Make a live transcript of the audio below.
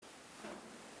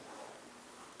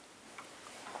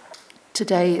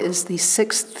Today is the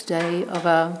 6th day of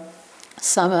our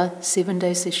summer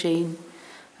 7-day session,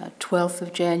 12th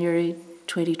of January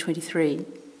 2023.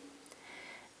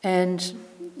 And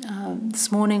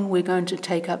this morning we're going to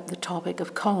take up the topic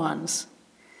of koans.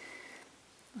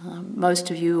 Most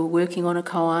of you are working on a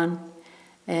koan,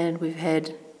 and we've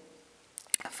had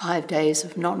 5 days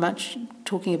of not much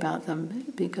talking about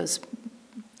them because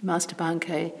Master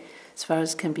Bankei, as far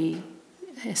as can be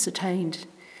ascertained,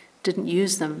 didn't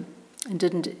use them and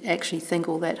didn't actually think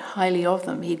all that highly of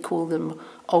them. He'd call them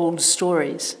old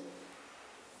stories.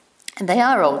 And they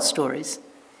are old stories.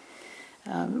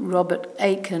 Robert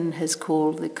Aitken has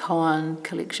called the koan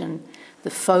collection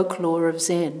the folklore of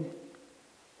Zen.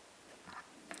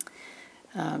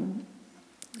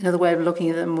 Another way of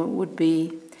looking at them would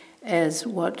be as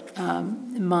what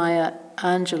Maya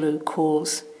Angelou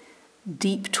calls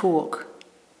deep talk.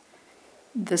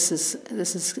 This is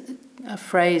a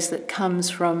phrase that comes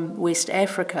from West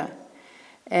Africa,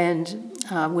 and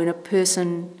when a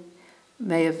person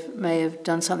may have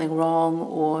done something wrong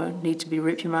or need to be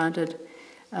reprimanded,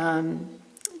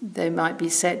 they might be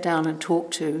sat down and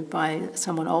talked to by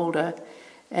someone older,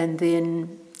 and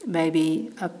then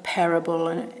maybe a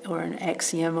parable or an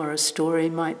axiom or a story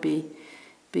might be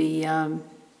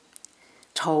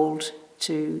told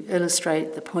to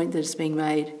illustrate the point that is being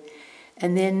made,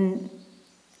 and then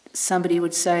somebody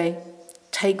would say,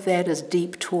 take that as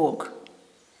deep talk.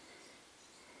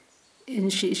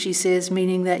 And she says,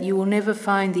 meaning that you will never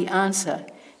find the answer.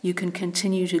 You can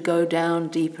continue to go down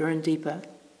deeper and deeper.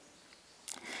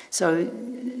 So,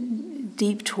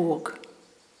 deep talk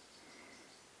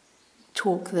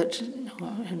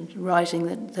and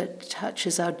writing that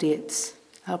touches our depths,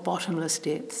 our bottomless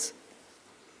depths.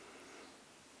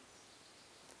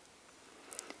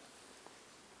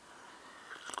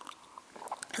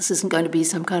 This isn't going to be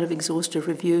some kind of exhaustive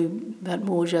review, but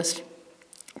more just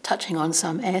touching on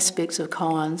some aspects of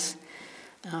koans.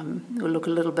 We'll look a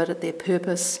little bit at their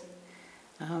purpose,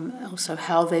 also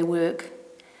how they work,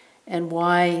 and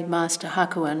why Master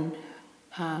Hakuin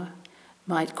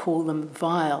might call them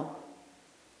vile.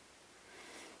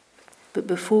 But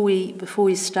before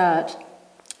we start,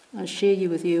 I'll share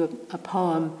with you a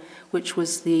poem which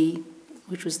was the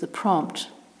prompt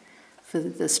for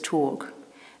this talk.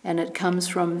 And it comes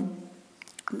from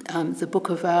the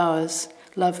Book of Hours,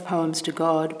 Love Poems to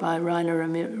God by Rainer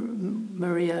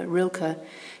Maria Rilke,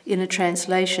 in a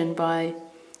translation by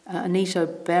Anita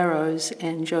Barrows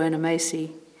and Joanna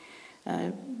Macy.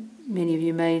 Many of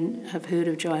you may have heard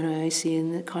of Joanna Macy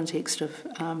in the context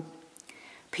of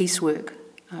peace work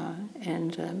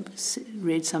and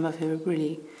read some of her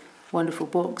really wonderful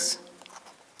books.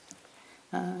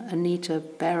 Anita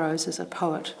Barrows is a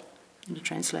poet and a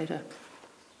translator.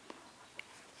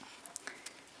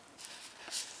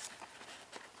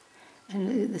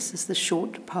 And this is the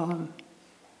short poem.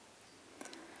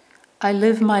 I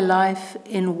live my life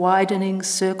in widening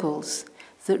circles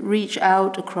that reach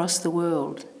out across the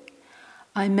world.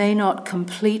 I may not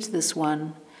complete this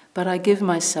one, but I give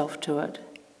myself to it.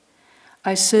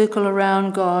 I circle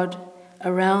around God,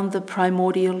 around the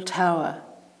primordial tower.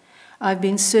 I've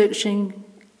been circling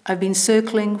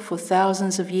for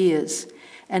thousands of years,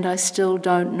 and I still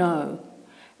don't know.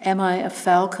 Am I a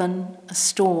falcon, a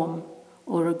storm,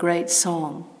 or a great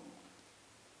song?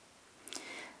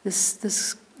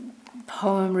 This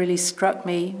poem really struck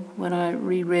me when I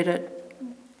reread it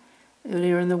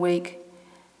earlier in the week.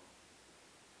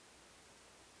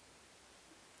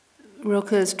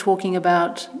 Rilke is talking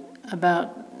about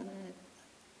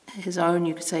his own,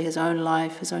 you could say, his own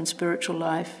life, his own spiritual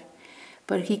life,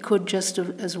 but he could just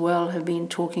as well have been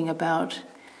talking about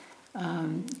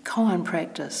koan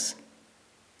practice.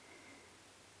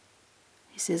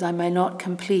 He says, I may not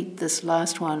complete this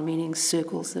last one, meaning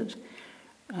circles that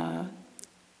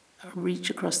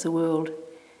reach across the world,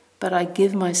 but I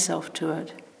give myself to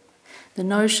it. The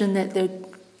notion that there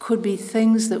could be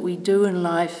things that we do in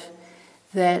life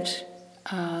that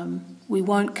we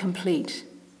won't complete,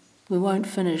 we won't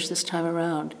finish this time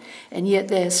around, and yet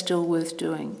they're still worth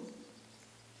doing.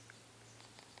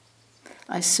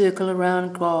 I circle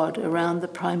around God, around the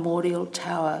primordial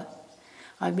tower.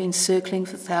 I've been circling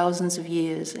for thousands of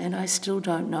years, and I still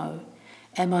don't know.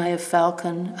 Am I a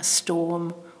falcon, a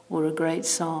storm, or a great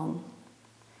song?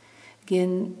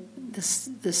 Again,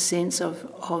 this sense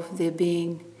of there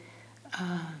being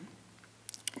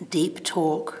deep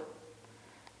talk,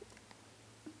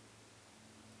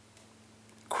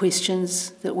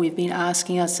 questions that we've been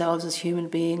asking ourselves as human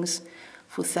beings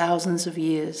for thousands of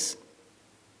years.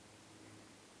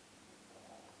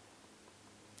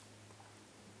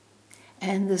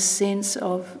 And the sense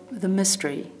of the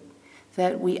mystery,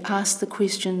 that we ask the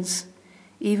questions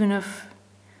even if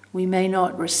we may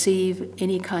not receive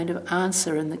any kind of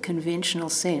answer in the conventional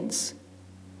sense.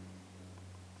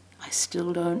 I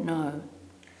still don't know.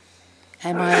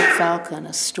 Am I a falcon,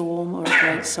 a storm, or a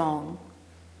great song?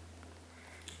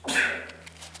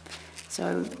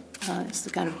 So it's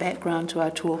the kind of background to our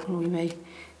talk, and we may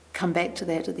come back to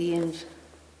that at the end of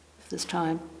this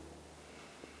time.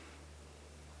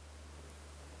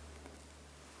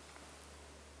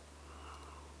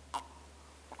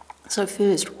 So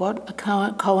first, what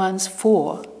are koans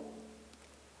for?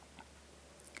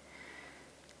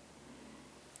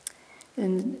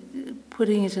 And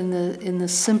putting it in the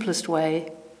simplest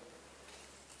way,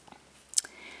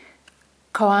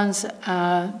 koans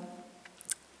are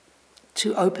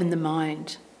to open the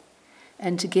mind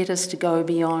and to get us to go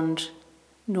beyond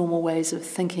normal ways of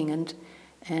thinking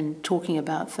and talking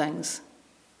about things.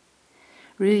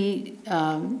 Really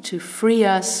to free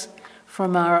us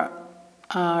from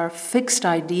our fixed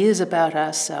ideas about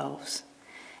ourselves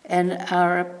and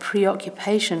our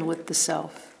preoccupation with the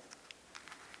self.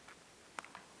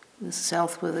 The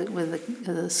self with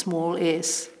a small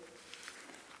s.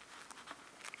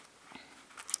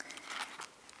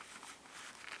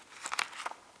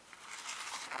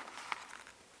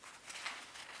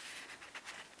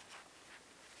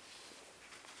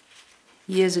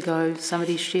 Years ago,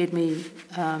 somebody shared with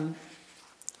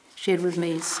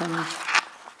me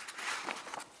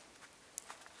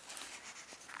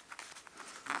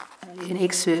an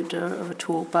excerpt of a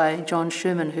talk by John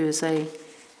Sherman, who is a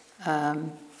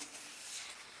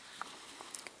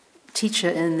teacher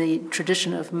in the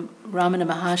tradition of Ramana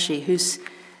Maharshi,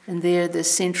 and the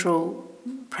central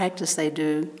practice they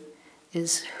do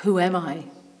is, who am I?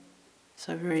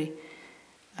 So very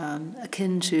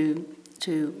akin to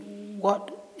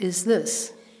what is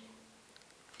this?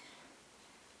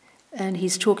 And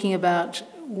he's talking about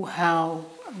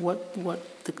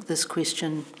this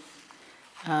question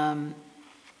can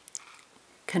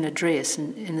address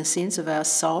in the sense of our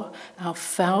soul, our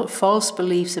false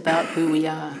beliefs about who we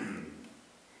are.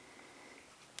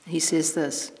 He says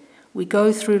this: we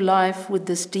go through life with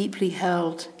this deeply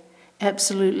held,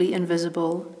 absolutely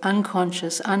invisible,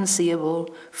 unconscious,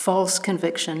 unseeable, false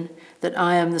conviction that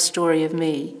I am the story of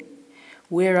me.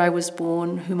 Where I was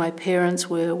born, who my parents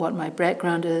were, what my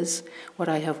background is, what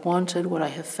I have wanted, what I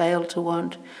have failed to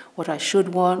want, what I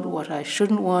should want, what I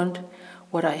shouldn't want,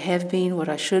 what I have been, what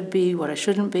I should be, what I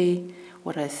shouldn't be,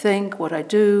 what I think, what I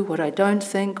do, what I don't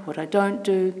think, what I don't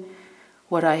do,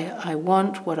 what I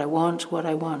want, what I want, what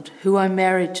I want, who I'm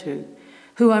married to,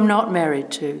 who I'm not married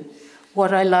to,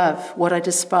 what I love, what I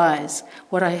despise,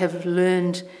 what I have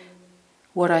learned,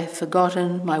 what I have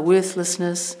forgotten, my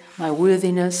worthlessness, my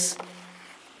worthiness.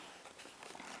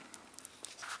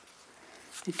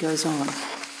 It goes on.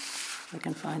 If I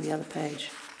can find the other page.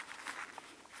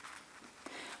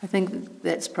 I think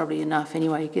that's probably enough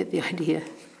anyway, you get the idea.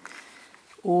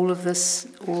 All of this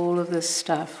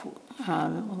stuff,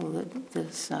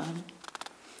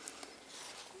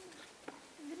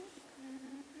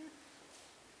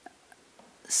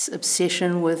 this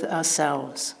obsession with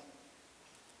ourselves.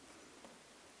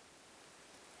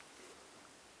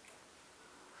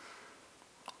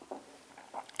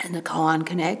 And the koan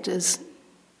can act as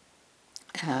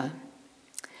a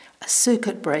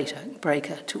circuit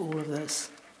breaker to all of this.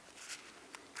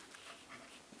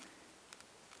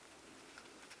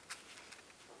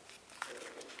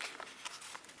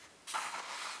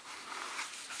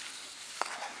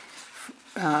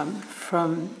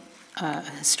 From a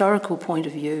historical point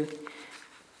of view,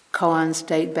 koans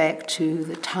date back to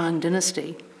the Tang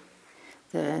dynasty.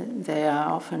 They are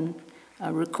often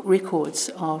records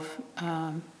of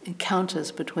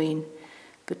encounters between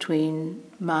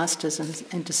masters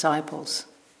and disciples.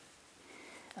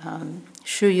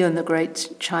 Xu Yun, the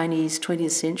great Chinese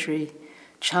 20th century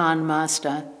Chan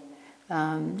master,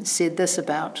 said this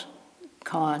about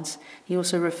koans. He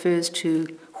also refers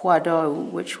to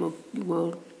Huado, which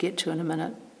we'll get to in a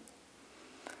minute.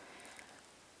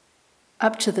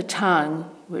 Up to the Tang,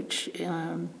 which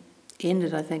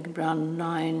ended, I think, around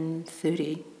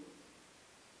 930,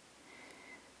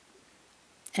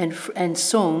 and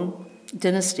Song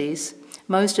dynasties,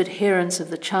 most adherents of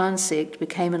the Chan sect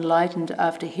became enlightened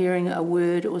after hearing a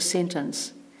word or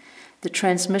sentence. The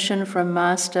transmission from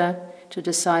master to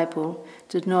disciple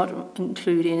did not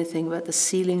include anything but the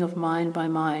sealing of mind by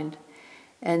mind,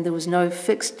 and there was no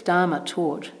fixed dharma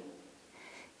taught.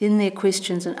 In their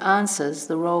questions and answers,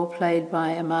 the role played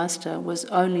by a master was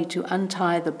only to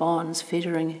untie the bonds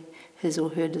fettering his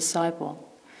or her disciple,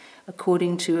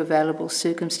 according to available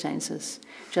circumstances,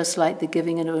 just like the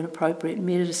giving of an appropriate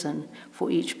medicine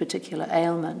for each particular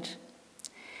ailment.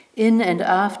 In and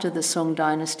after the Song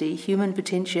dynasty, human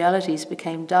potentialities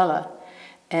became duller,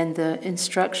 and the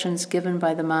instructions given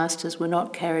by the masters were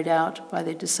not carried out by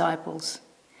their disciples.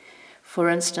 For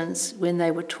instance, when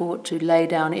they were taught to lay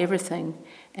down everything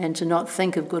and to not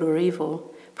think of good or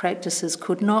evil, practices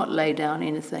could not lay down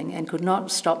anything and could not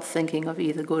stop thinking of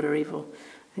either good or evil.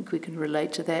 I think we can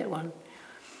relate to that one.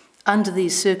 Under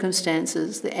these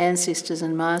circumstances, the ancestors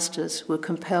and masters were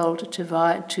compelled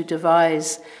to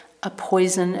devise a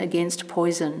poison against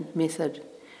poison method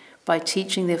by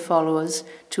teaching their followers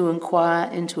to inquire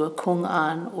into a kung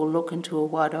an or look into a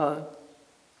wado.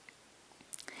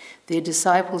 Their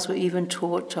disciples were even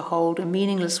taught to hold a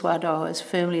meaningless wado as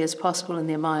firmly as possible in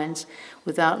their minds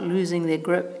without losing their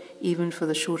grip even for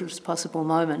the shortest possible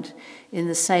moment, in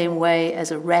the same way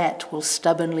as a rat will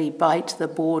stubbornly bite the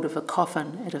board of a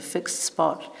coffin at a fixed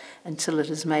spot until it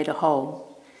is made a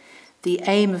hole. The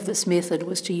aim of this method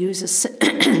was to use a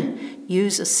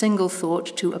single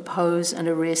thought to oppose and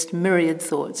arrest myriad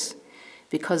thoughts,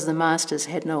 because the masters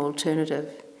had no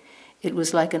alternative. It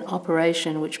was like an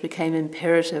operation which became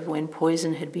imperative when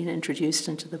poison had been introduced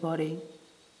into the body.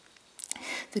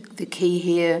 The key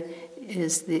here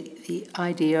is the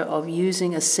idea of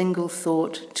using a single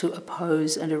thought to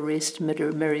oppose and arrest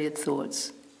myriad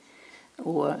thoughts,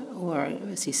 or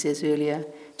as he says earlier,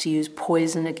 to use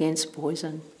poison against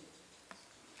poison.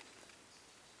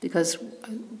 Because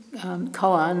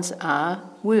koans are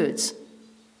words.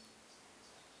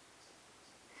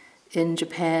 In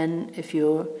Japan, if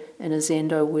you're in a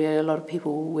zendo where a lot of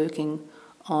people were working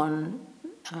on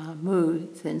mu,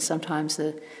 then sometimes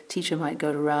the teacher might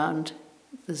go around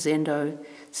the zendo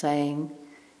saying,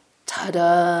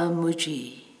 "Tada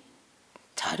muji,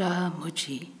 tada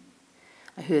muji."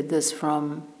 I heard this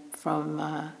from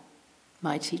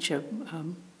my teacher,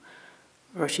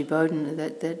 Roshi Bodhin,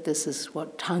 that this is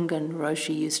what Tangen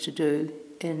Roshi used to do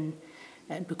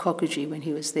at Bukokuji when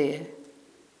he was there.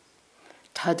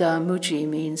 Tada muji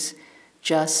means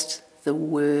just the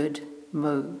word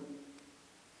mu.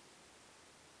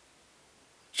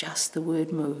 Just the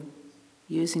word mu.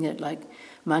 Using it like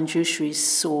Manjushri's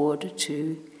sword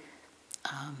to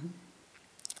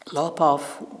lop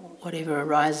off whatever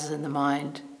arises in the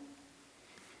mind.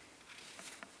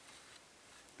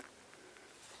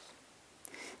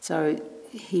 So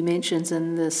he mentions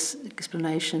in this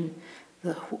explanation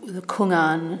the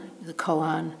kungan, the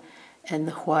koan, and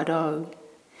the huado.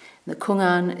 The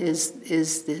kungan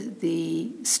is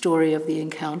the story of the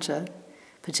encounter,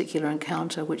 particular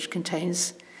encounter, which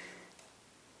contains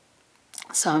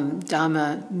some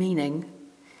Dharma meaning.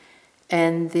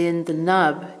 And then the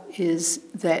nub is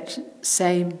that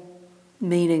same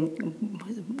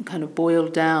meaning kind of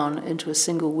boiled down into a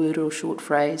single word or short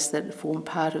phrase that form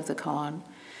part of the koan.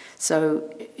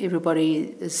 So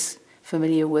everybody is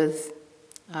familiar with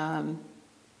the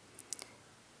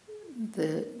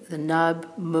nub,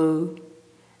 mu,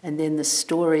 and then the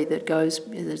story that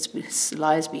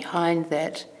lies behind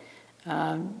that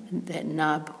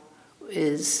nub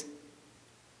is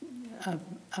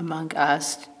a monk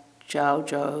asked Zhao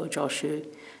Zhou, Joshu,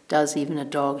 does even a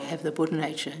dog have the Buddha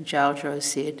nature? And Zhao Zhou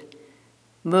said,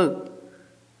 mu.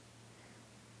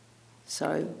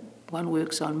 So one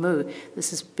works on mu.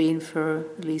 This has been for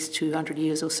at least 200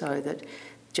 years or so, that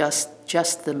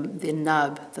just the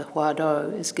nub, the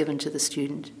huado, is given to the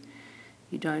student.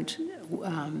 You don't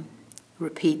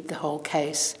repeat the whole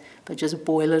case, but just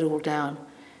boil it all down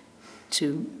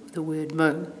to the word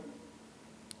mu.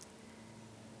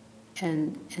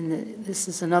 And this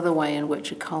is another way in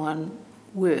which a koan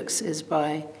works, is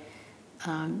by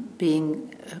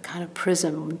being a kind of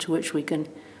prism into which we can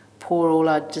pour all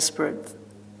our disparate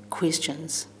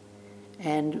questions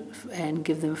and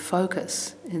give them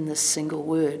focus in this single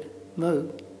word,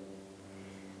 mu.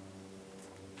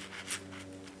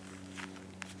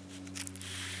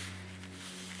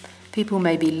 People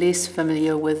may be less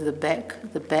familiar with the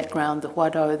background, the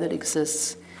huado that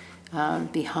exists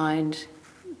behind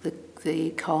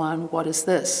the koan. What is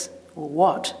this, or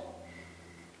what?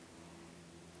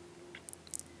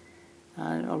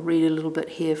 I'll read a little bit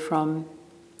here from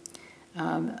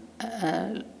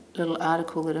a little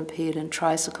article that appeared in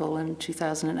Tricycle in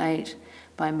 2008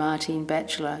 by Martine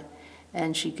Batchelor,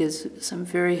 and she gives some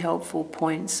very helpful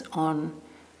points on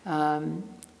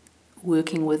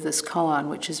working with this koan,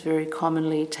 which is very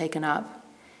commonly taken up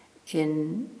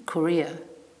in Korea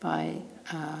by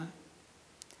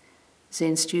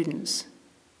Zen students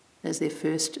as their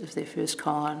first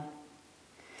koan.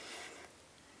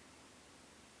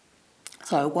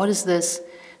 So what is this?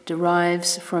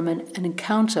 Derives from an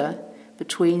encounter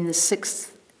between the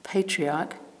 6th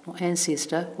patriarch or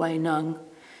ancestor, Hui Neng,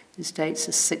 whose dates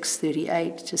are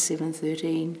 638 to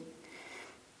 713,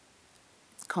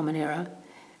 Common Era,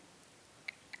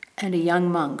 and a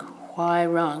young monk,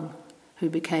 Huai Rang, who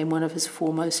became one of his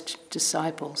foremost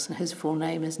disciples, and his full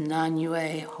name is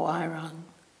Nanyue Huairang,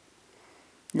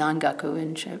 Nangaku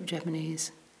in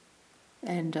Japanese,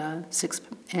 and sixth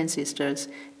ancestor is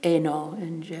Eno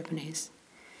in Japanese.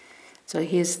 So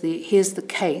here's the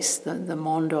case, the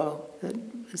mondo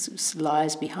that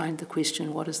lies behind the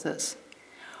question, what is this?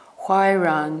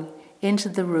 Huairang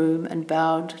entered the room and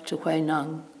bowed to Hui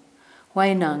Neng.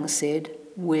 Hui Neng said,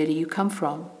 "Where do you come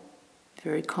from?"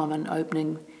 Very common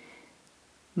opening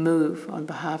move on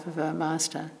behalf of our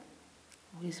master.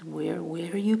 Where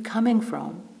are you coming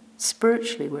from?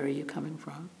 Spiritually, where are you coming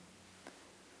from?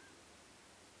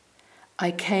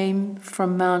 "I came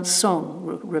from Mount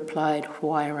Song," replied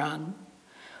Huairang.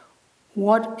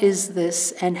 "What is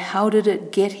this and how did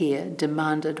it get here?"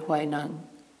 demanded Hui Neng.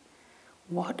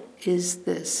 "What is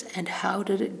this and how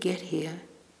did it get here?"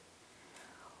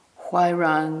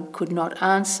 Huairang could not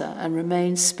answer and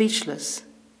remained speechless.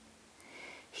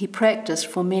 He practiced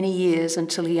for many years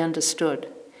until he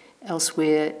understood.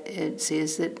 Elsewhere it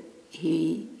says that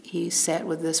he sat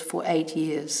with this for 8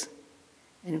 years.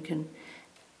 And you can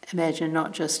imagine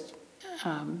not just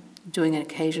doing an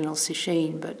occasional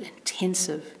sesshin, but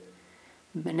intensive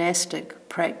monastic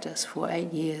practice for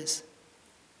 8 years.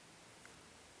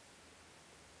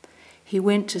 He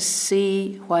went to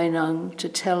see Hui Neng to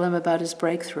tell him about his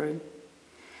breakthrough.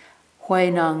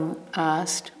 Hui Neng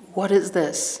asked, "What is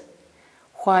this?"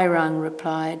 Huairang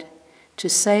replied, "To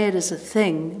say it is a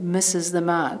thing misses the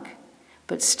mark,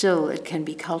 but still it can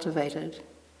be cultivated."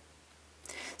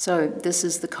 So this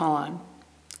is the koan,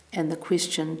 and the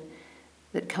question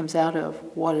that comes out of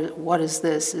what is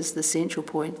this is the central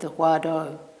point, the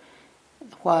Hua-do.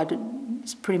 Hua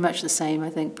is pretty much the same, I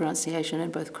think, pronunciation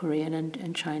in both Korean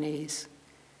and Chinese.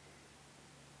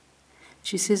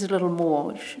 She says a little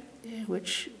more,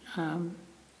 which I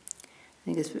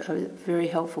think is a very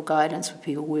helpful guidance for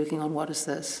people working on what is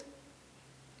this.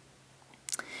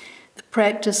 The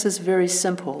practice is very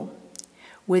simple.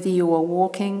 Whether you are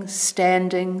walking,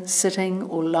 standing, sitting,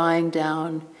 or lying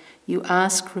down, you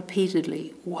ask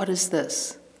repeatedly, "What is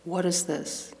this? What is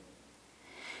this?"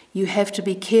 You have to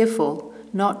be careful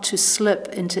not to slip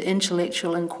into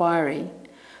intellectual inquiry,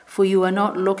 for you are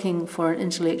not looking for an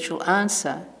intellectual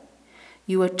answer.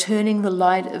 You are turning the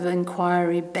light of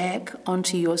inquiry back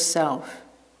onto yourself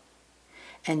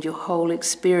and your whole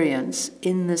experience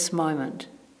in this moment.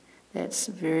 That's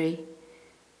a very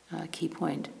key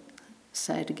point.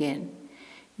 Say it again.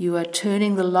 You are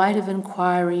turning the light of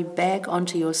inquiry back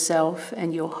onto yourself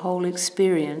and your whole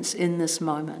experience in this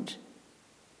moment.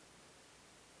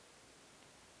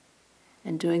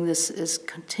 And doing this as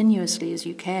continuously as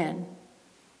you can.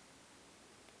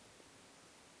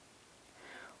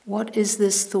 What is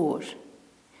this thought?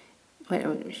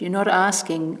 You're not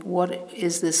asking what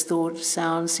is this thought,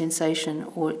 sound, sensation,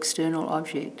 or external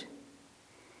object.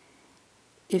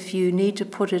 If you need to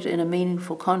put it in a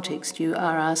meaningful context, you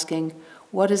are asking,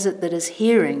 what is it that is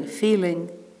hearing, feeling,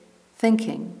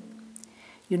 thinking?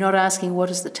 You're not asking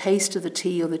what is the taste of the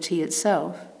tea or the tea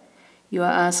itself. You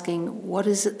are asking, what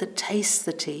is it that tastes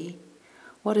the tea?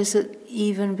 What is it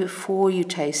even before you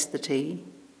taste the tea?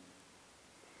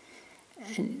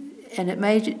 And it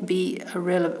may be a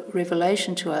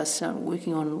revelation to us,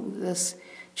 working on this,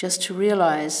 just to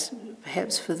realize,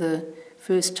 perhaps for the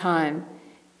first time,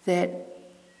 that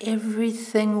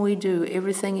everything we do,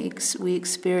 everything we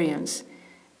experience,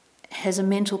 has a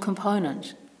mental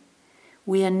component.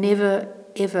 We are never,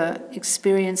 ever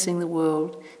experiencing the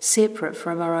world separate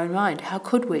from our own mind. How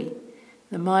could we?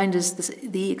 The mind is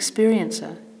the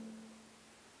experiencer.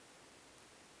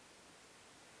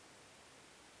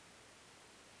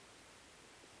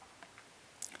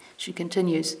 She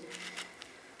continues,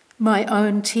 "My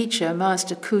own teacher,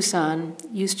 Master Kusan,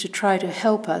 used to try to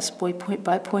help us by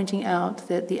pointing out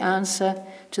that the answer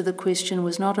to the question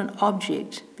was not an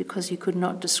object because you could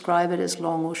not describe it as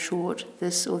long or short,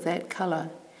 this or that colour.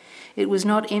 It was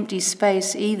not empty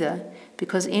space either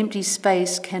because empty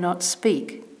space cannot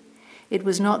speak. It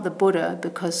was not the Buddha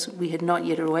because we had not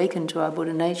yet awakened to our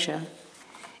Buddha nature.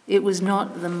 It was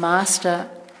not the master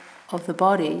of the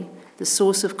body, the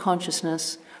source of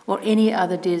consciousness, or any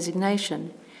other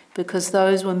designation, because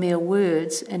those were mere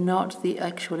words and not the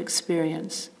actual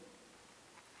experience.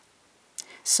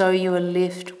 So you are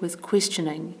left with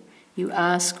questioning. You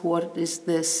ask, what is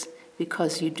this,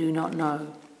 because you do not know."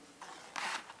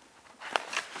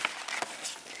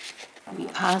 We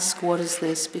ask, what is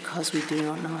this, because we do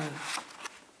not know.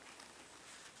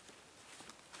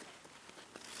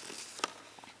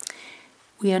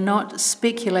 We are not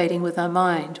speculating with our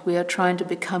mind, we are trying to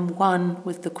become one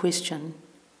with the question.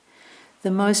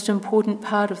 The most important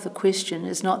part of the question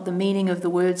is not the meaning of the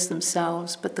words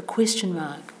themselves, but the question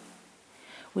mark.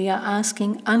 We are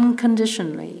asking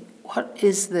unconditionally, what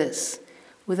is this?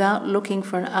 Without looking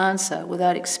for an answer,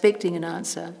 without expecting an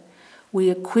answer.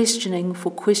 We are questioning for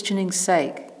questioning's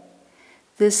sake.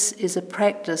 This is a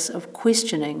practice of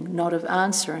questioning, not of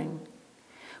answering.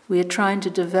 We are trying to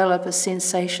develop a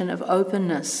sensation of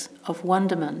openness, of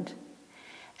wonderment.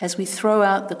 As we throw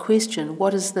out the question,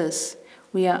 what is this?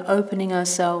 We are opening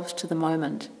ourselves to the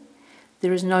moment.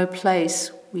 There is no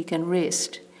place we can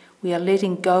rest. We are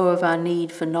letting go of our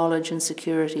need for knowledge and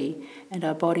security, and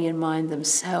our body and mind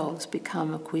themselves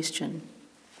become a question.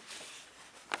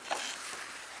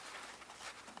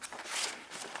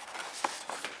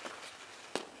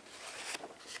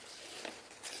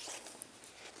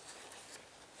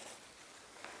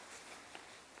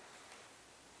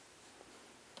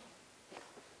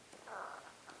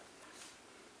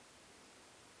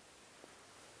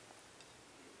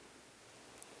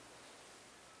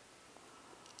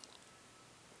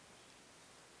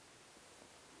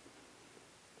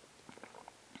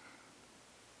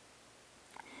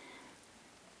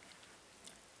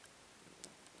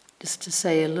 Just to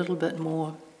say a little bit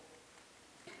more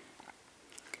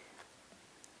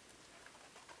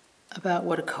about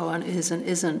what a koan is and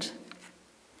isn't.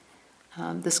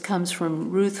 This comes from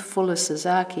Ruth Fuller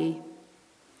Sasaki,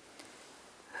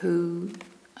 who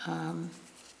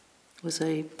was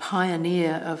a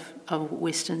pioneer of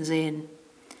Western Zen.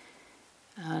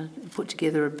 Put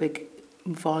together a big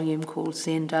volume called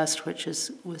Zen Dust, which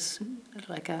was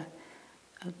like a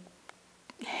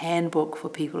handbook for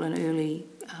people in early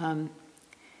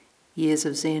years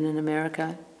of Zen in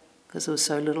America, because there was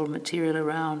so little material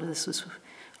around. This was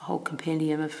a whole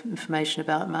compendium of information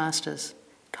about masters,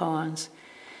 koans.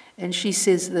 And she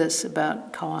says this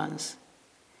about koans.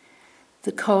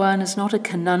 The koan is not a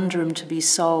conundrum to be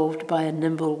solved by a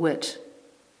nimble wit.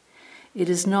 It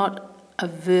is not a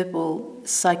verbal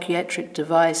psychiatric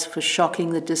device for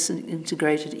shocking the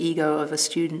disintegrated ego of a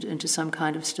student into some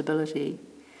kind of stability.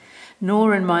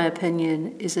 Nor, in my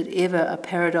opinion, is it ever a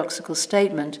paradoxical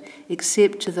statement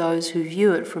except to those who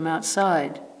view it from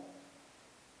outside.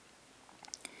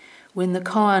 When the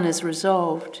koan is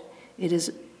resolved, it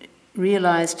is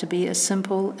realized to be a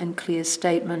simple and clear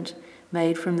statement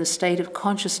made from the state of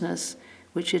consciousness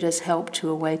which it has helped to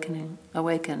awaken.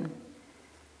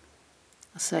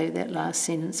 I'll say that last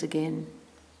sentence again.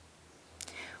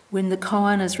 When the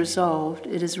koan is resolved,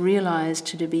 it is realized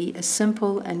to be a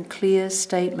simple and clear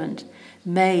statement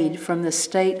made from the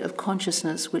state of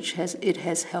consciousness which it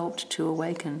has helped to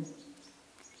awaken.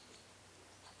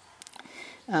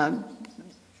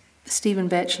 Stephen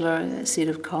Batchelor said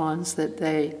of koans that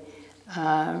they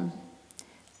are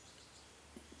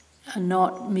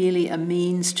not merely a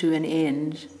means to an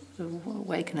end of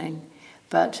awakening,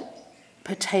 but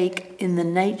partake in the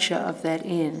nature of that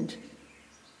end.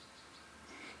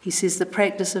 He says the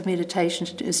practice of meditation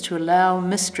is to allow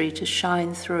mystery to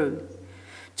shine through,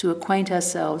 to acquaint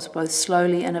ourselves both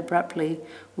slowly and abruptly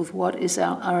with what is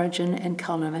our origin and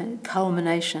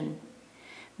culmination.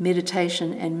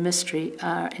 Meditation and mystery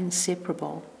are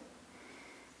inseparable.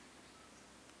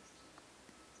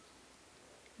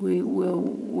 We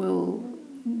will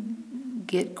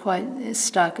get quite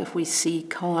stuck if we see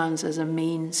koans as a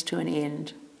means to an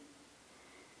end.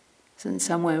 So in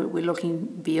some way we're looking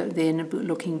beyond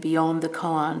the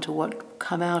koan to what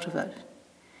come out of it.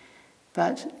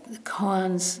 But the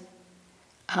koans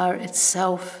are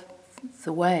itself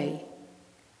the way.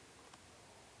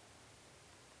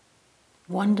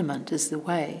 Wonderment is the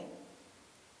way.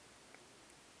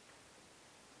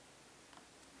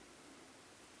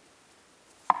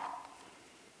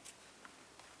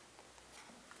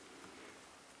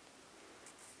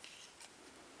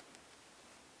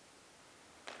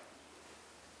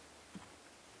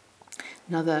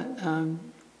 Another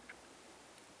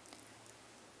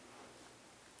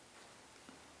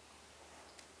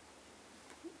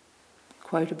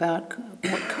quote about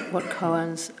what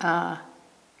koans are.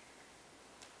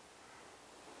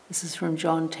 This is from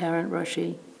John Tarrant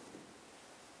Roshi.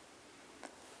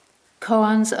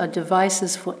 Koans are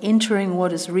devices for entering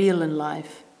what is real in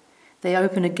life. They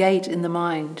open a gate in the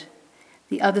mind.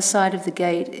 The other side of the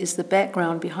gate is the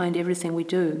background behind everything we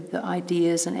do. The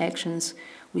ideas and actions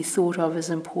we thought of as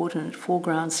important,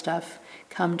 foreground stuff,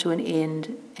 come to an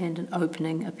end and an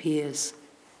opening appears.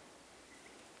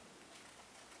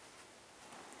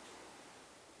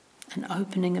 An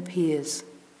opening appears.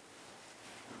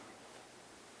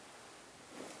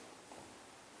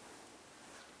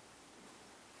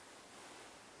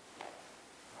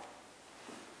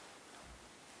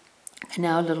 And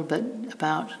now a little bit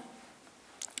about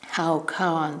how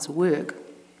koans work.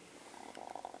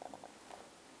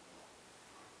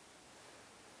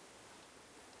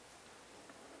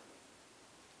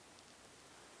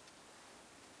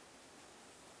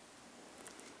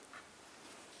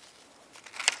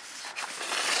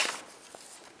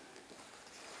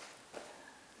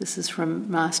 This is from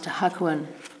Master Hakuin,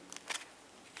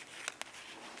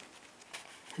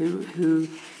 who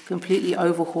completely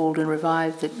overhauled and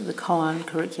revived the koan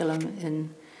curriculum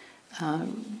in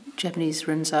Japanese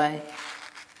Rinzai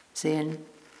Zen.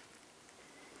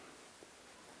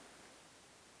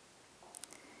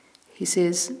 He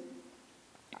says,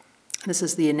 this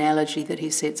is the analogy that he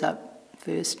sets up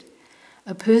first,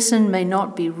 a person may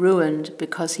not be ruined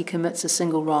because he commits a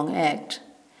single wrong act,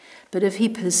 but if he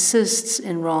persists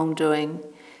in wrongdoing,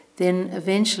 then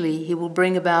eventually he will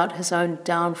bring about his own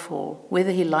downfall,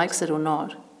 whether he likes it or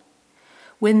not.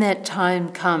 When that time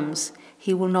comes,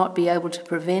 he will not be able to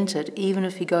prevent it, even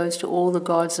if he goes to all the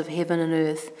gods of heaven and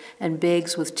earth and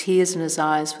begs with tears in his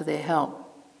eyes for their help.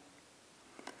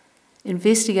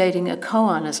 Investigating a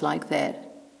koan is like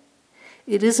that.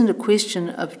 It isn't a question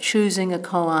of choosing a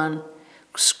koan,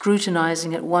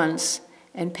 scrutinizing it once,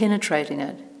 and penetrating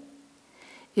it.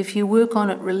 If you work on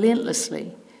it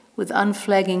relentlessly, with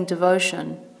unflagging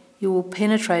devotion, you will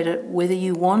penetrate it whether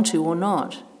you want to or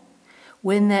not.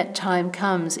 When that time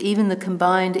comes, even the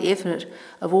combined effort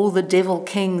of all the devil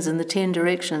kings in the 10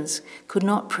 directions could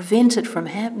not prevent it from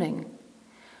happening.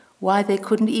 Why, they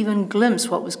couldn't even glimpse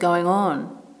what was going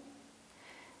on.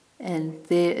 And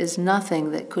there is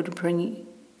nothing that could bring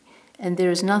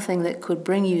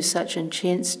you such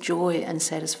intense joy and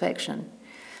satisfaction.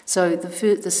 So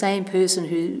the same person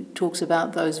who talks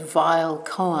about those vile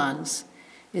koans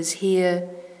is here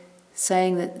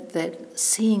saying that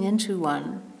seeing into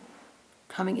one,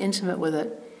 coming intimate with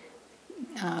it,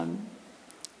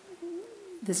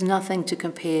 there's nothing to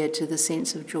compare to the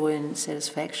sense of joy and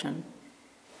satisfaction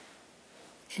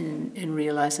in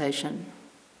realization.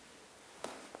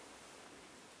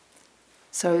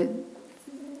 So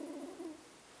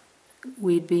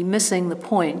we'd be missing the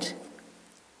point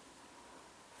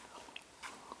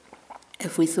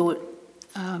if we thought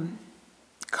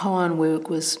koan work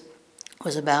was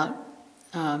about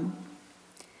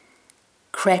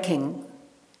cracking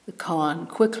the koan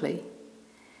quickly.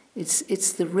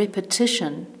 It's the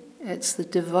repetition, it's the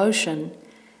devotion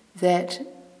that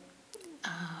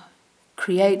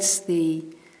creates the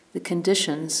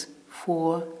conditions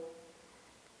for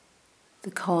the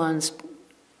koan's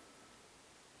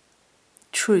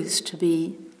truths to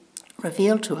be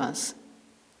revealed to us.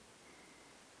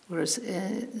 Whereas,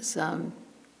 as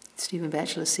Stephen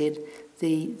Batchelor said,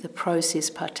 the process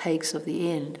partakes of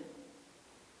the end.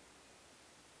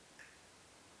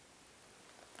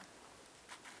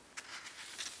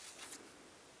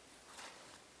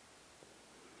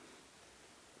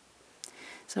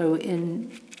 So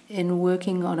in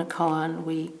working on a koan,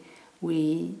 we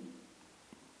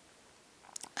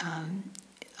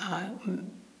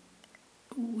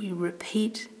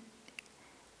repeat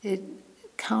it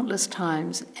countless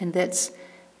times, and that's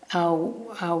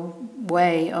our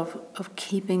way of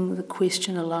keeping the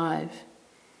question alive,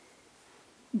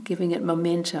 giving it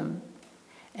momentum.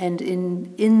 And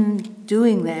in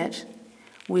doing that,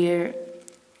 we're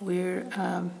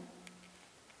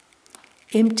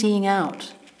emptying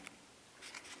out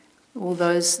all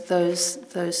those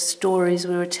stories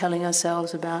we were telling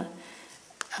ourselves about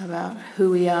who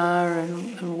we are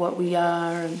and what we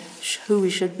are and who we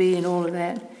should be and all of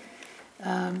that.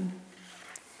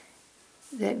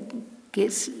 That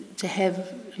gets to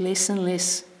have less and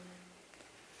less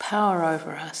power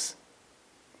over us.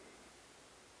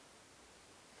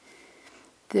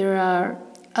 There are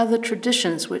other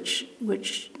traditions which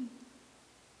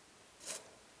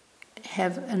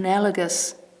have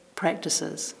analogous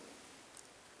practices.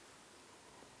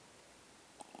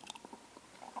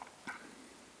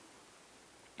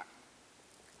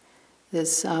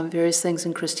 There's various things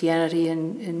in Christianity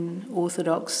and in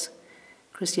Orthodox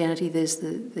Christianity. There's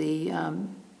the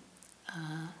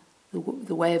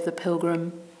way of the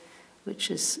pilgrim, which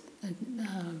is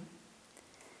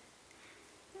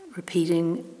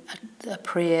repeating a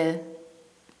prayer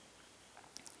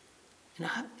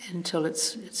until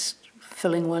it's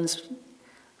filling one's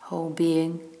whole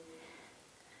being.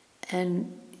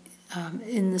 And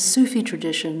in the Sufi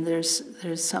tradition, there's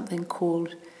something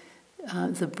called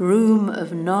the broom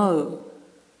of no.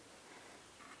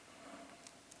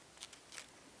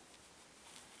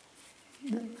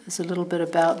 There's a little bit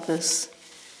about this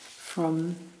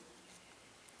from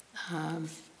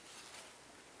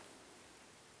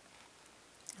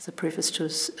as a preface to a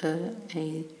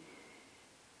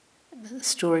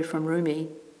story from Rumi,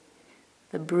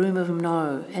 the broom of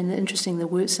no. And interesting, the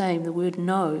word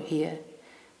no here.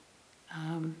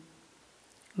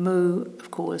 Mu,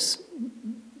 of course,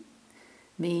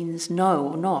 means no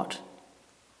or not.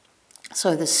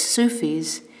 So the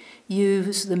Sufis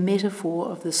use the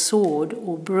metaphor of the sword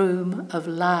or broom of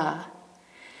La.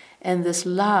 And this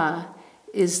La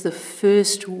is the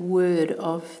first word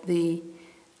of the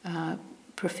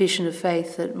profession of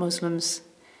faith that Muslims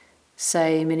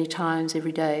say many times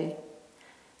every day.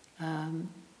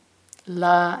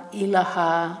 La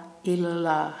ilaha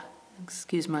illallah.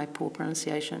 Excuse my poor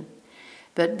pronunciation.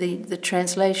 But the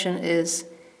translation is,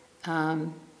 there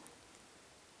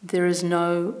is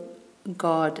no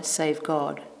God save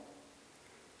God.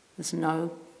 There's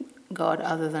no God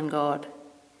other than God.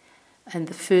 And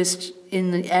the first, in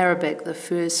the Arabic, the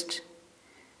first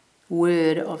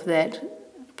word of that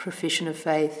profession of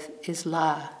faith is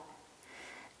La.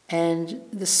 And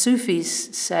the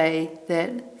Sufis say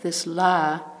that this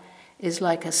La is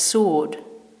like a sword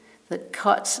that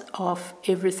cuts off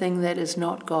everything that is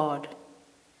not God.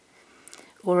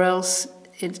 Or else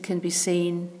it can be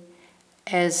seen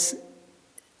as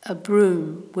a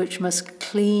broom which must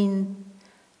clean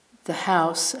the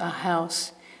house, our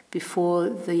house, before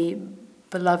the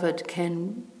beloved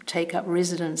can take up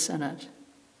residence in it.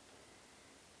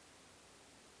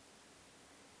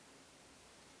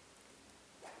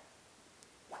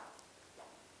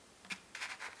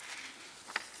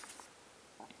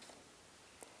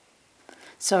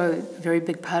 So a very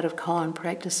big part of koan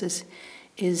practices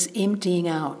is emptying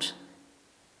out,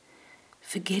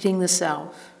 forgetting the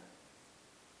self.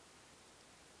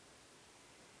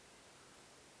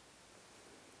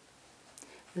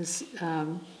 There's a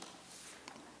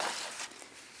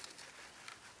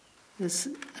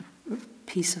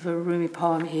piece of a Rumi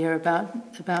poem here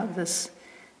about this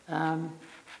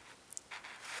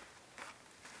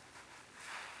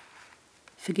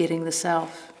forgetting the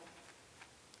self.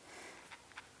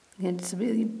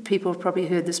 And people have probably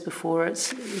heard this before.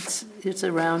 It's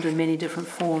around in many different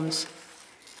forms.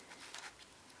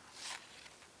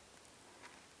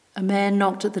 A man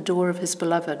knocked at the door of his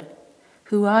beloved.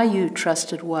 "Who are you,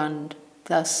 trusted one?"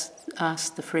 thus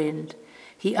asked the friend.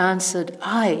 He answered,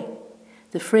 "I."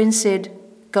 The friend said,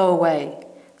 "Go away.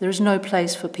 There is no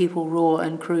place for people raw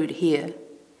and crude here."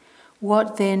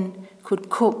 What then could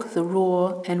cook the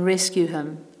raw and rescue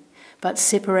him but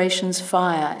separation's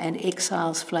fire and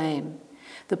exile's flame?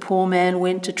 The poor man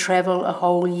went to travel a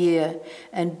whole year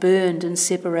and burned in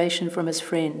separation from his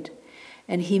friend.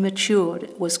 And he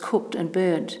matured, was cooked and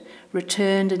burnt,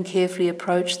 returned and carefully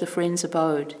approached the friend's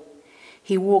abode.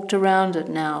 He walked around it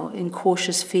now in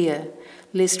cautious fear,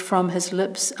 lest from his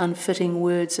lips unfitting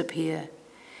words appear.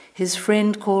 His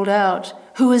friend called out,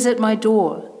 "Who is at my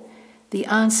door?" The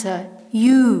answer,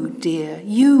 "You, dear,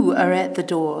 you are at the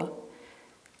door."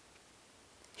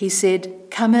 He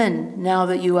said, "Come in, now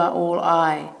that you are all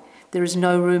I. There is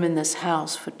no room in this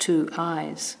house for two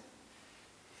eyes."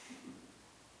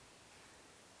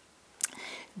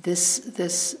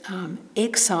 This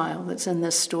exile that's in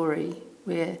this story,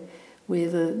 where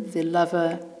the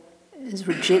lover is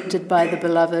rejected by the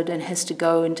beloved and has to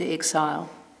go into exile.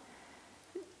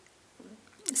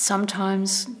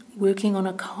 Sometimes working on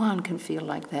a koan can feel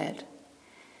like that.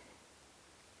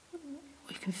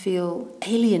 We can feel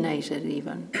alienated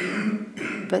even.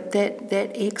 But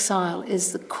that exile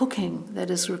is the cooking that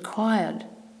is required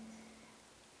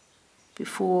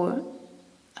before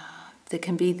there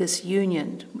can be this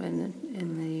union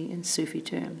in Sufi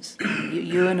terms,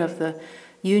 union of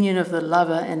the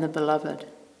lover and the beloved.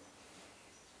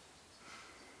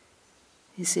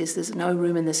 He says there's no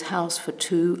room in this house for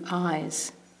two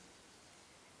eyes.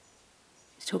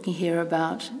 He's talking here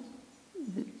about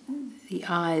the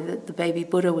eye that the baby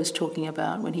Buddha was talking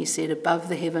about when he said, "Above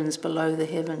the heavens, below the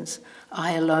heavens,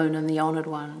 I alone am the honoured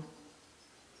one."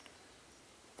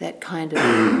 That kind of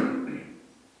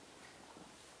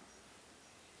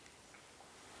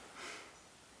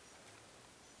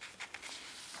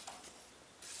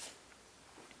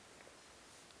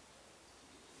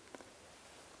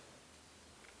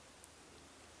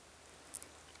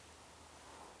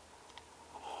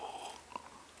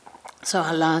So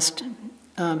our last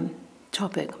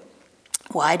topic.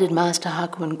 Why did Master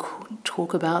Hakuin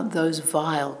talk about those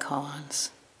vile koans,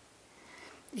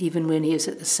 even when he was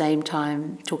at the same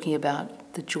time talking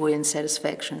about the joy and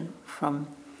satisfaction from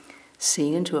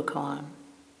seeing into a koan?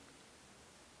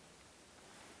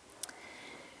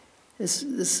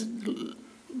 There's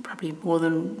probably more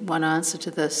than one answer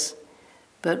to this,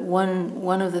 but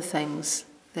one of the things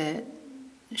that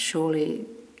surely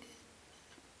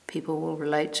people will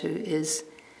relate to, is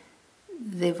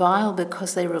they're vile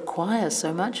because they require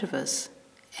so much of us.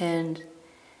 And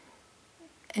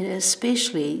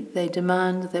especially they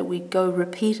demand that we go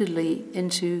repeatedly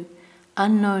into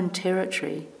unknown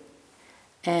territory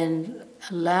and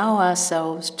allow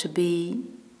ourselves to be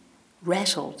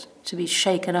rattled, to be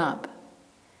shaken up.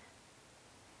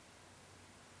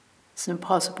 It's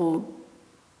impossible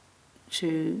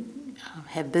to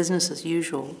have business as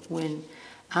usual when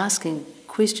asking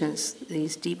questions,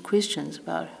 these deep questions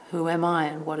about who am I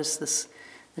and what is this,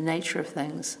 the nature of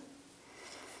things.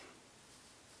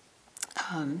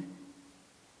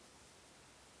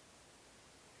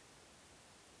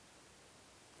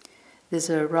 There's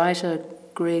a writer,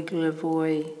 Greg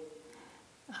Lavoie,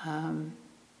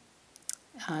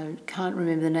 I can't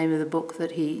remember the name of the book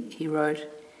that he wrote,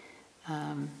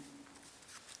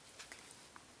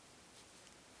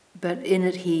 but in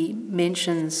it he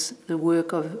mentions the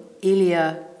work of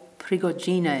Ilya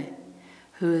Prigogine,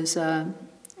 who was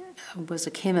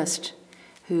a chemist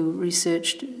who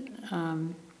researched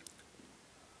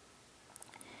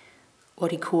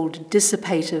what he called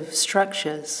dissipative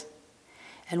structures.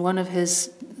 And one of his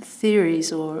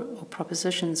theories or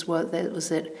propositions was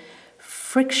that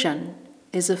friction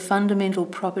is a fundamental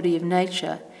property of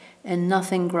nature and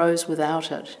nothing grows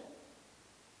without it.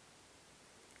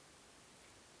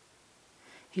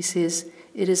 He says,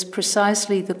 it is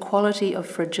precisely the quality of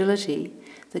fragility,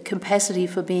 the capacity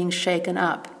for being shaken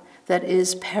up, that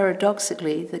is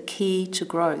paradoxically the key to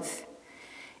growth.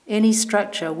 Any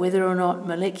structure, whether or not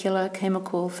molecular,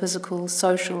 chemical, physical,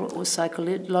 social, or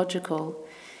psychological,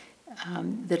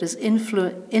 that is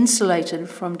insulated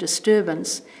from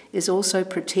disturbance is also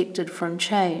protected from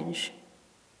change.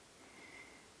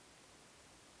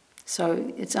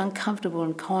 So it's uncomfortable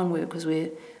in koan work because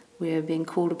we're being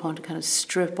called upon to kind of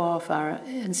strip off our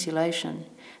insulation.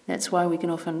 That's why we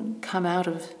can often come out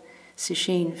of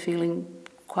sesshin feeling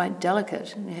quite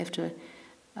delicate, and we have to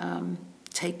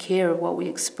take care of what we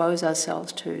expose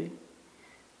ourselves to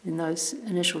in those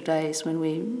initial days when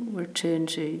we return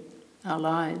to our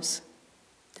lives,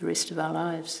 the rest of our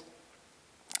lives.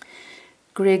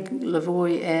 Greg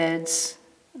Lavoie adds,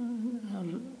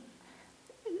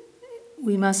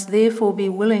 we must therefore be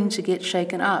willing to get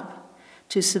shaken up,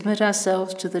 to submit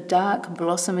ourselves to the dark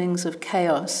blossomings of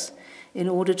chaos in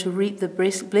order to reap the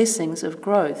blessings of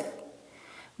growth.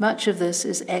 Much of this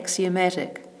is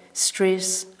axiomatic.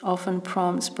 Stress often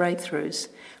prompts breakthroughs.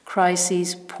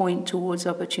 Crises point towards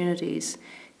opportunities.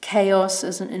 Chaos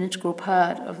is an integral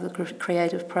part of the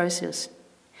creative process.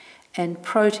 And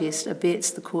protest abets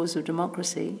the cause of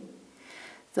democracy.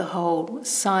 The whole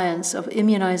science of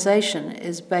immunization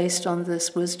is based on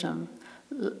this wisdom.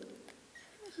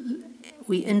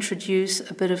 We introduce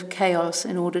a bit of chaos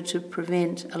in order to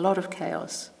prevent a lot of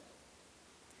chaos.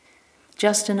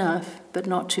 Just enough, but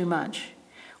not too much.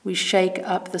 We shake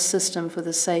up the system for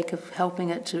the sake of helping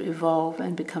it to evolve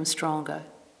and become stronger.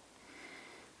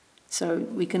 So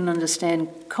we can understand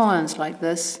koans like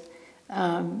this,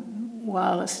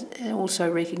 while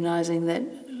also recognizing that,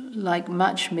 like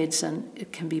much medicine,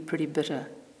 it can be pretty bitter.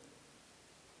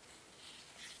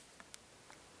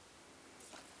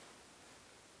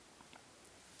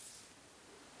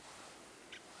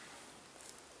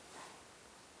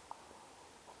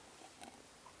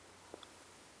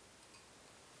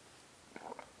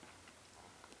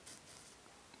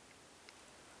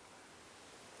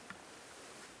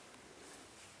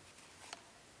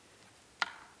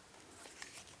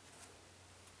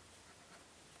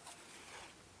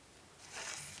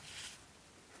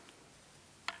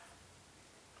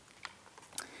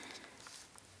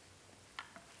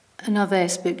 Another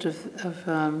aspect of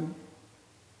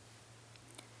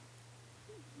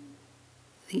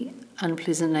the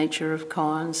unpleasant nature of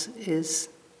koans is,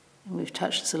 and we've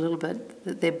touched this a little bit,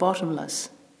 that they're bottomless.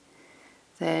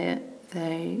 There's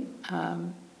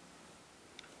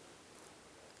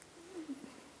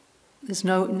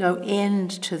no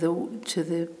end to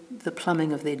the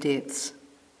plumbing of their depths.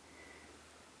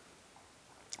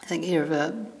 I think here of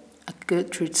a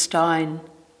Gertrude Stein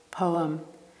poem.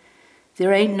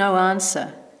 There ain't no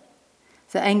answer.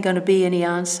 There ain't going to be any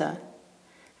answer.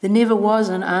 There never was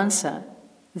an answer.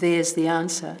 There's the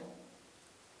answer.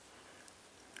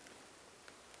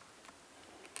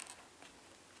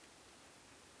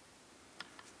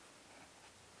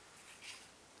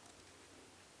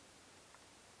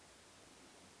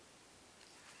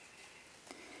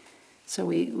 So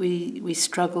we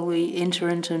struggle, we enter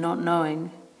into not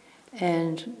knowing,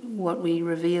 and what we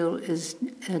reveal is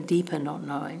a deeper not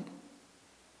knowing.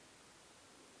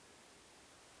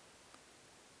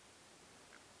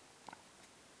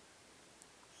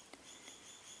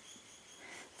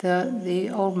 The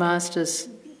old masters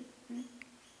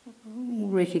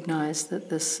recognize that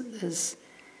this is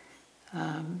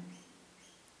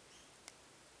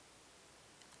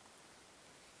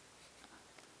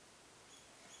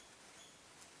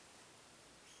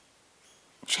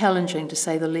challenging, to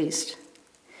say the least.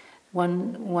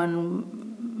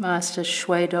 One master,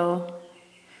 Shuedo,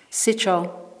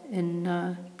 Sicho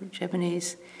in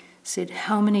Japanese, said,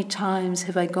 "How many times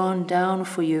have I gone down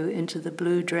for you into the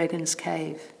blue dragon's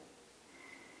cave?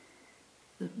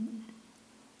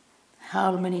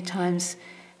 How many times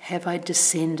have I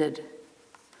descended?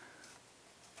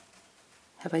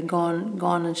 Have I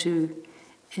gone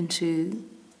into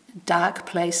dark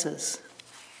places?"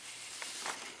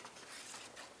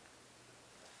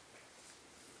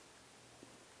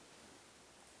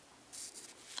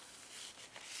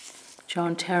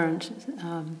 John Tarrant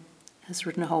has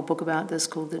written a whole book about this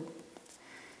called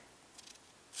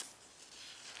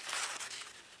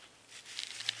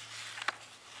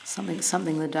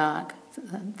something the dark,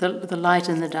 the light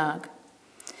in the dark.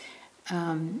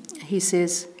 He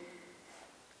says,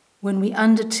 when we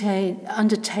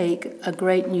undertake a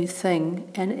great new thing,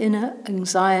 an inner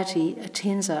anxiety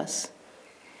attends us.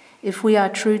 If we are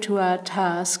true to our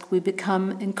task, we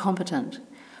become incompetent,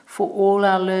 for all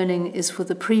our learning is for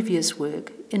the previous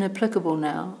work, inapplicable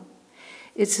now.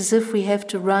 It's as if we have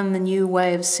to run the new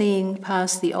way of seeing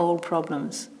past the old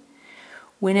problems.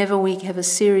 Whenever we have a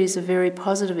series of very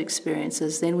positive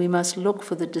experiences, then we must look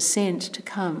for the descent to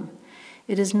come.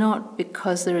 It is not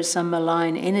because there is some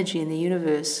malign energy in the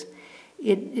universe.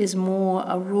 It is more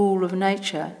a rule of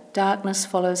nature. Darkness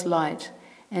follows light,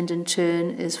 and in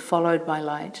turn is followed by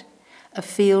light. A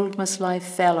field must lie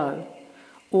fallow.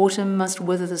 Autumn must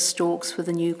wither the stalks for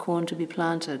the new corn to be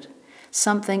planted.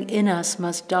 Something in us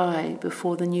must die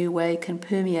before the new way can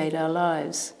permeate our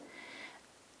lives.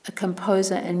 A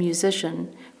composer and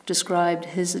musician described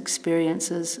his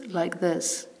experiences like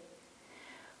this.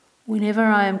 Whenever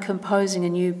I am composing a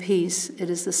new piece, it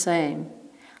is the same.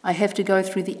 I have to go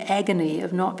through the agony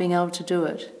of not being able to do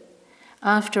it.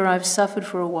 After I've suffered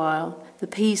for a while, the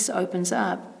piece opens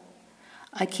up.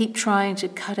 I keep trying to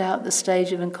cut out the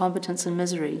stage of incompetence and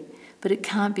misery, but it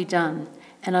can't be done,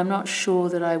 and I'm not sure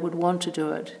that I would want to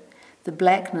do it. The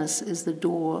blackness is the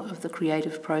door of the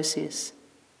creative process.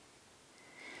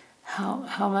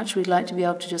 How much we'd like to be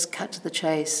able to just cut to the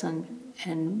chase and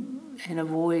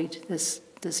avoid this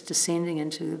descending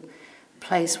into a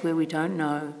place where we don't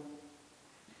know.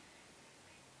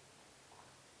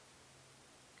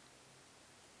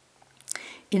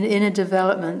 In inner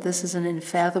development, this is an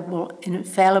infallible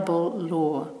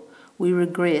law. We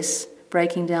regress,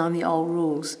 breaking down the old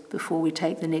rules before we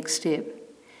take the next step.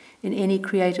 In any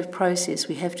creative process,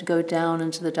 we have to go down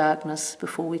into the darkness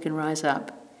before we can rise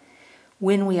up.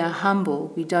 When we are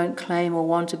humble, we don't claim or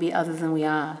want to be other than we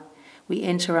are. We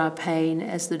enter our pain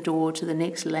as the door to the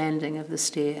next landing of the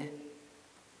stair.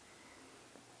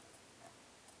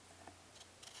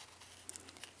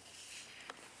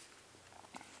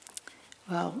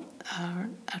 Well, our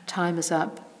time is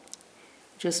up.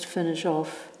 Just finish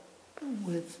off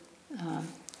with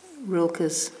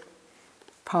Rilke's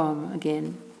poem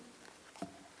again.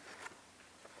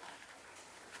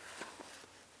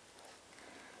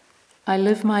 I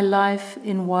live my life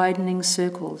in widening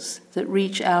circles that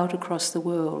reach out across the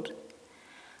world.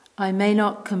 I may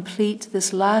not complete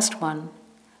this last one,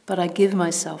 but I give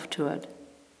myself to it.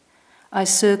 I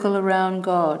circle around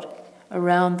God,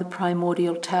 around the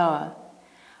primordial tower.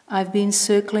 I've been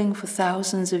circling for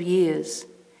thousands of years,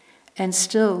 and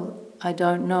still I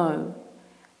don't know.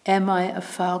 Am I a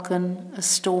falcon, a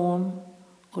storm,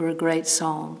 or a great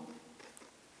song?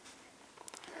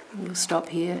 We'll stop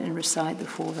here and recite the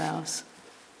 4 vows.